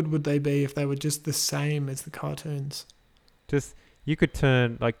 How good would they be if they were just the same as the cartoons? You could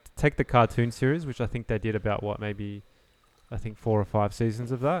take the cartoon series, which I think they did about maybe 4 or 5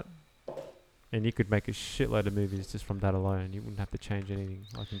 seasons of that. And you could make a shitload of movies just from that alone. You wouldn't have to change anything,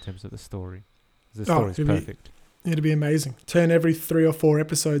 like in terms of the story. The story's perfect. It'd be amazing. Turn every 3 or 4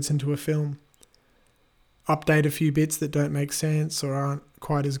 episodes into a film. Update a few bits that don't make sense or aren't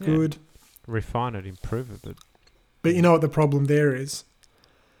quite as good. Refine it, improve it, but you know what the problem there is?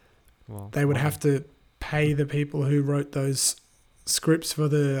 Well, they would have to pay the people who wrote those scripts for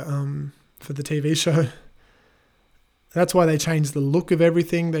the TV show. That's why they change the look of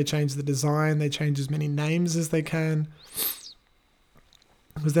everything. They change the design. They change as many names as they can.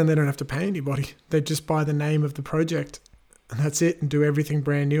 Because then they don't have to pay anybody. They just buy the name of the project. And that's it. And do everything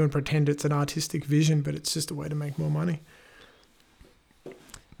brand new and pretend it's an artistic vision. But it's just a way to make more money.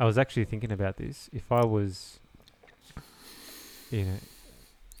 I was actually thinking about this. If I was,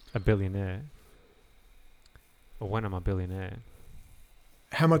 a billionaire, or when I'm a billionaire.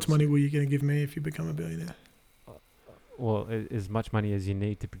 How much money were you going to give me if you become a billionaire? Well, as much money as you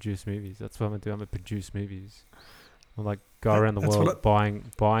need to produce movies. That's what I'm going to do. I'm going to produce movies. I'm like go around the world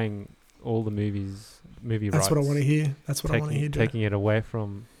buying all the movie rights. That's what I want to hear. That's what I want to hear, Joe. Taking it away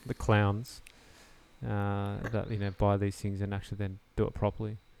from the clowns that, buy these things and actually then do it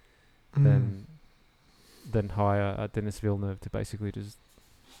properly. Then hire Denis Villeneuve to basically just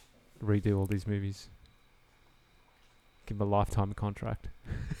redo all these movies. Give him a lifetime contract.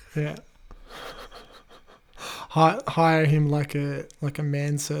 Yeah. Hire him like a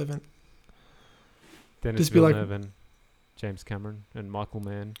manservant. Denis Villeneuve and James Cameron and Michael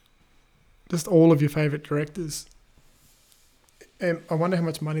Mann. Just all of your favourite directors. And I wonder how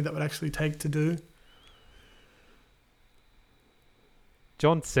much money that would actually take to do.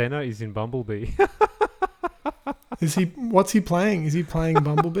 John Cena is in Bumblebee. What's he playing? Is he playing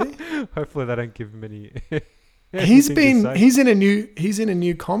Bumblebee? Hopefully they don't give him any. He's in a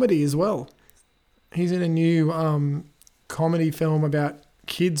new comedy as well. He's in a new comedy film about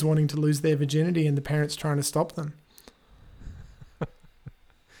kids wanting to lose their virginity and the parents trying to stop them.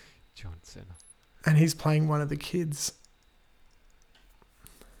 John Cena. And he's playing one of the kids.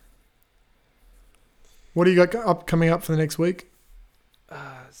 What do you got coming up for the next week?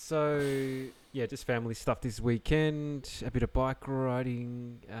 Just family stuff this weekend. A bit of bike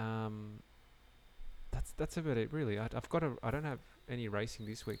riding. That's about it, really. I don't have any racing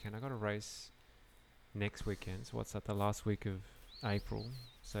this weekend. I got a race next weekend. So what's that? The last week of April.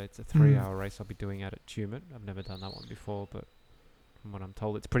 So it's a 3-hour race I'll be doing out at Tumut. I've never done that one before, but from what I'm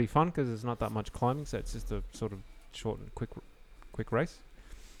told, it's pretty fun because there's not that much climbing. So it's just a sort of short and quick race.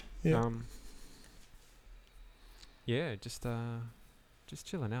 Yeah. Just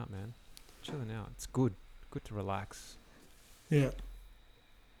chilling out, man. Chilling out. It's good. Good to relax. Yeah.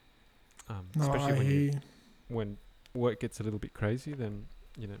 Especially when work gets a little bit crazy, then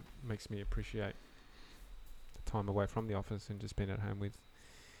it makes me appreciate the time away from the office and just being at home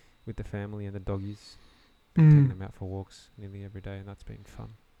with the family and the doggies. Taking them out for walks nearly every day, and that's been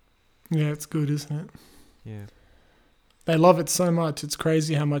fun. Yeah, it's good, isn't it? Yeah. They love it so much. It's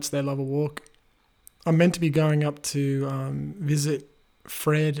crazy how much they love a walk. I'm meant to be going up to visit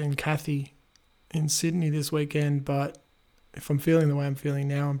Fred and Kathy in Sydney this weekend, but if I'm feeling the way I'm feeling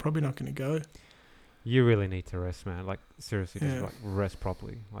now, I'm probably not going to go. You really need to rest, man. Like, seriously, just rest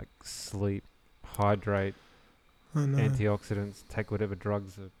properly. Like, sleep, hydrate, antioxidants, take whatever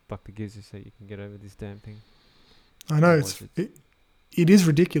drugs the doctor gives you so you can get over this damn thing. I know. It is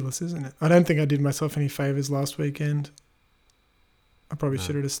ridiculous, isn't it? I don't think I did myself any favours last weekend. I probably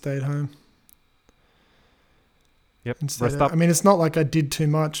should have just stayed home. Yep. Rest up. I mean, it's not like I did too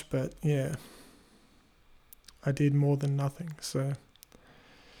much, but yeah, I did more than nothing. So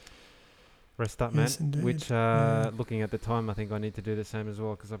rest up, yes, man. Indeed. Which, looking at the time, I think I need to do the same as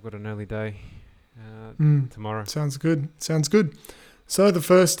well because I've got an early day tomorrow. Sounds good. So the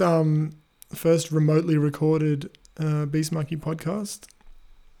first remotely recorded Beast Monkey podcast.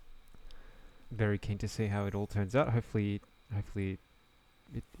 Very keen to see how it all turns out. Hopefully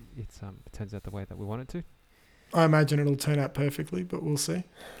it turns out the way that we want it to. I imagine it'll turn out perfectly, but we'll see.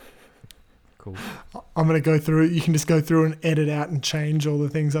 Cool. I'm going to go through it. You can just go through and edit out and change all the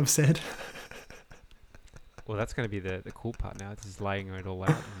things I've said. Well, that's going to be the cool part now. It's just laying it all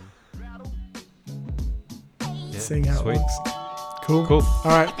out. And seeing how sweet. it works. Cool. All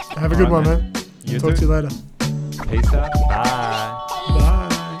right. Have a good one, man. Talk to you later. Peace out. Bye. Bye.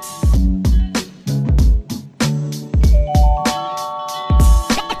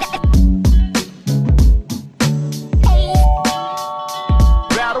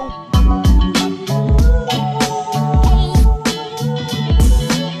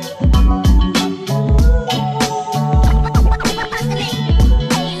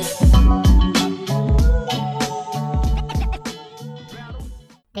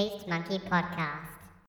 Beast Monkey. Junkie podcast.